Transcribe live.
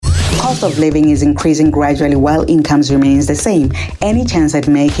Cost of living is increasing gradually while incomes remains the same. Any chance at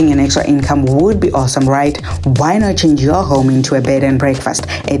making an extra income would be awesome, right? Why not change your home into a bed and breakfast,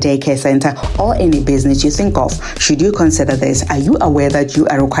 a daycare center, or any business you think of? Should you consider this? Are you aware that you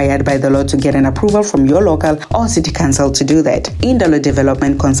are required by the law to get an approval from your local or city council to do that? Indalo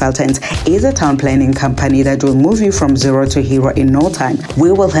Development Consultants is a town planning company that will move you from zero to hero in no time.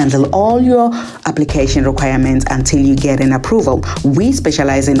 We will handle all your application requirements until you get an approval. We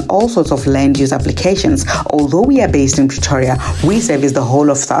specialize in all sorts of land use applications. Although we are based in Pretoria, we service the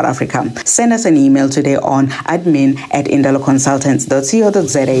whole of South Africa. Send us an email today on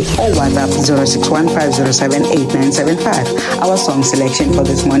admin@indaloconsultants.co.za or WhatsApp 0615078975. Our song selection for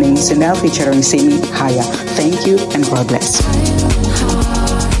this morning is Chanel featuring Simi Haya. Thank you and God bless.